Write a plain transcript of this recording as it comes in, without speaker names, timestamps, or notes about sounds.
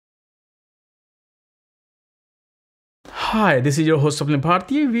Hi, this is your host Swapnil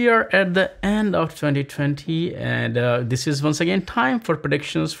Bharti. We are at the end of 2020, and this is once again time for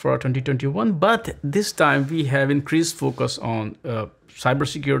predictions for 2021. But this time we have increased focus on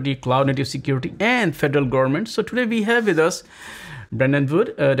cybersecurity, cloud native security, and federal government. So today we have with us Branden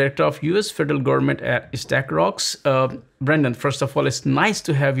Wood, Director of U.S. Federal Government at Stackrox. Branden, first of all, it's nice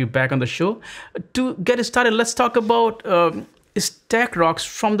to have you back on the show. To get started, let's talk about Stackrox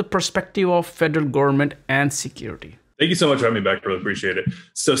from the perspective of federal government and security. Thank you so much for having me back. Really appreciate it.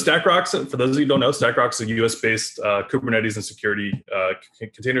 So Stackrox, for those of you who don't know, Stackrox is a US-based Kubernetes and security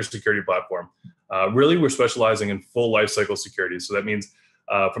container security platform. Really, we're specializing in full lifecycle security. So that means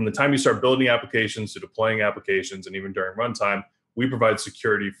from the time you start building applications to deploying applications and even during runtime, we provide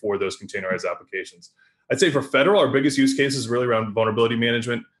security for those containerized applications. I'd say for federal, our biggest use case is really around vulnerability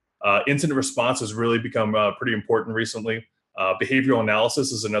management. Incident response has really become pretty important recently. Behavioral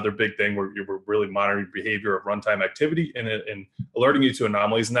analysis is another big thing where we're really monitoring behavior of runtime activity and alerting you to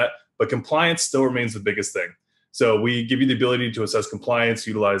anomalies in that. But compliance still remains the biggest thing. So we give you the ability to assess compliance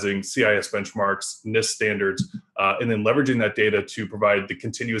utilizing CIS benchmarks, NIST standards, and then leveraging that data to provide the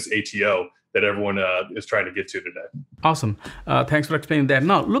continuous ATO that everyone is trying to get to today. Awesome. Thanks for explaining that.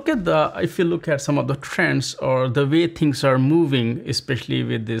 Now, if you look at some of the trends or the way things are moving, especially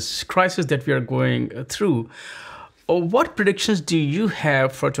with this crisis that we are going through, what predictions do you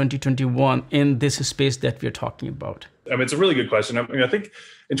have for 2021 in this space that we're talking about? I mean, it's a really good question. I think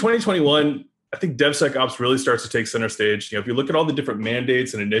in 2021, I think DevSecOps really starts to take center stage. If you look at all the different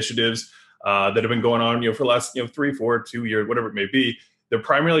mandates and initiatives that have been going on, for the last 3, 4, 2 years, whatever it may be, they're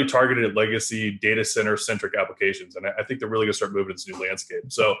primarily targeted at legacy data center centric applications, and I think they're really going to start moving into this new landscape.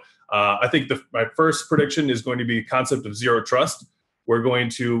 So I think my first prediction is going to be concept of zero trust. We're going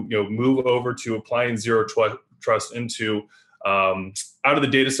to move over to applying zero trust into out of the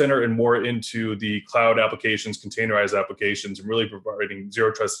data center and more into the cloud applications, containerized applications, and really providing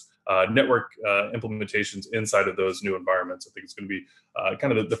zero trust network implementations inside of those new environments. I think it's going to be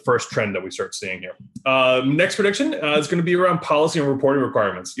kind of the first trend that we start seeing here. Next prediction is going to be around policy and reporting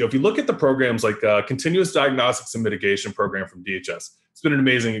requirements. If you look at the programs like Continuous Diagnostics and Mitigation Program from DHS, it's been an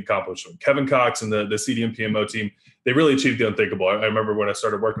amazing accomplishment. Kevin Cox and the CDM PMO team, they really achieved the unthinkable. I remember when I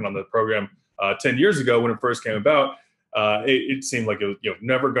started working on the program 10 years ago when it first came about, it seemed like it was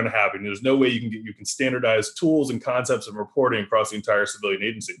never going to happen. There's no way you can standardize tools and concepts of reporting across the entire civilian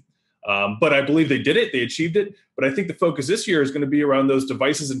agency. But I believe they did it. They achieved it. But I think the focus this year is going to be around those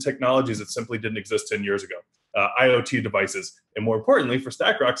devices and technologies that simply didn't exist 10 years ago. IoT devices. And more importantly, for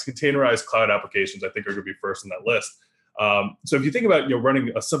Stackrox, containerized cloud applications, I think are going to be first on that list. So if you think about running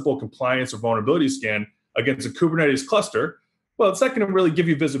a simple compliance or vulnerability scan against a Kubernetes cluster, well, it's not going to really give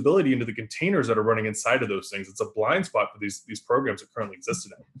you visibility into the containers that are running inside of those things. It's a blind spot for these programs that currently exist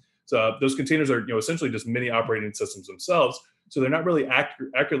today. So those containers are essentially just mini operating systems themselves. So they're not really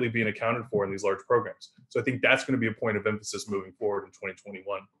accurately being accounted for in these large programs. So I think that's going to be a point of emphasis moving forward in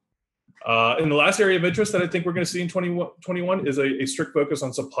 2021. And the last area of interest that I think we're going to see in 2021 is a strict focus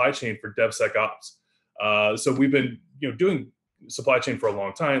on supply chain for DevSecOps. So we've been doing supply chain for a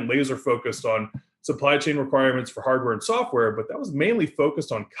long time, laser focused on supply chain requirements for hardware and software, but that was mainly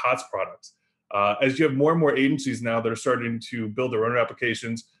focused on COTS products. As you have more and more agencies now that are starting to build their own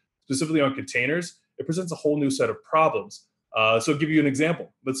applications, specifically on containers, it presents a whole new set of problems. So I'll give you an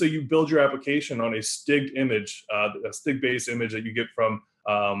example. Let's say you build your application on a STIG image, a STIG-based image that you get from,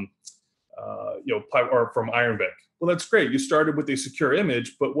 or from Iron Bank. Well, that's great. You started with a secure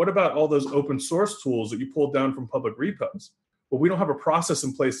image, but what about all those open source tools that you pulled down from public repos? Well, we don't have a process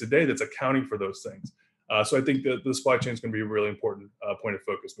in place today that's accounting for those things. So I think the supply chain is going to be a really important point of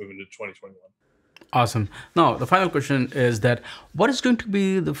focus moving into 2021. Awesome. Now, the final question is that what is going to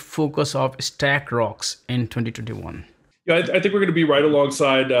be the focus of Stackrox in 2021? Yeah, I think we're going to be right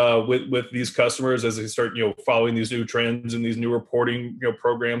alongside with these customers as they start, following these new trends and these new reporting,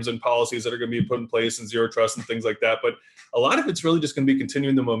 programs and policies that are going to be put in place and zero trust and things like that. But a lot of it's really just going to be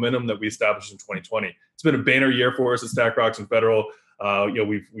continuing the momentum that we established in 2020. It's been a banner year for us at Stackrox and Federal.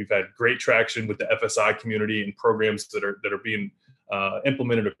 We've had great traction with the FSI community and programs that are being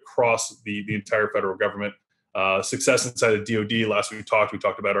implemented across the entire federal government. Success inside of DoD. Last week we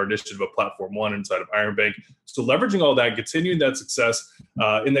talked about our initiative of Platform One inside of Iron Bank. So leveraging all that, continuing that success,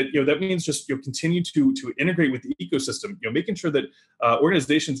 and that that means just continue to integrate with the ecosystem. Making sure that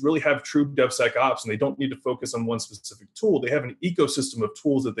organizations really have true DevSecOps and they don't need to focus on one specific tool. They have an ecosystem of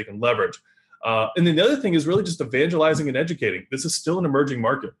tools that they can leverage. And then the other thing is really just evangelizing and educating. This is still an emerging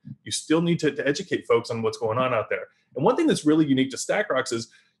market. You still need to educate folks on what's going on out there. And one thing that's really unique to Stackrox is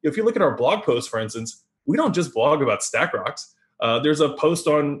if you look at our blog posts, for instance, we don't just blog about Stackrox. There's a post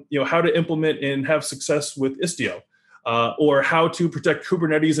on how to implement and have success with Istio. or how to protect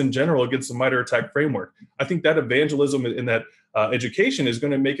Kubernetes in general against the MITRE ATT&CK framework. I think that evangelism in that education is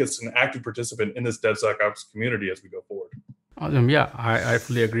going to make us an active participant in this DevSecOps community as we go forward. Awesome. Yeah, I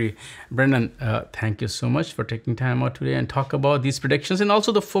fully agree. Branden, thank you so much for taking time out today and talk about these predictions and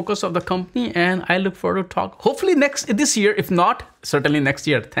also the focus of the company. And I look forward to talk hopefully this year, if not, certainly next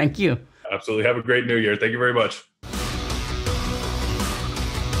year. Thank you. Absolutely. Have a great new year. Thank you very much.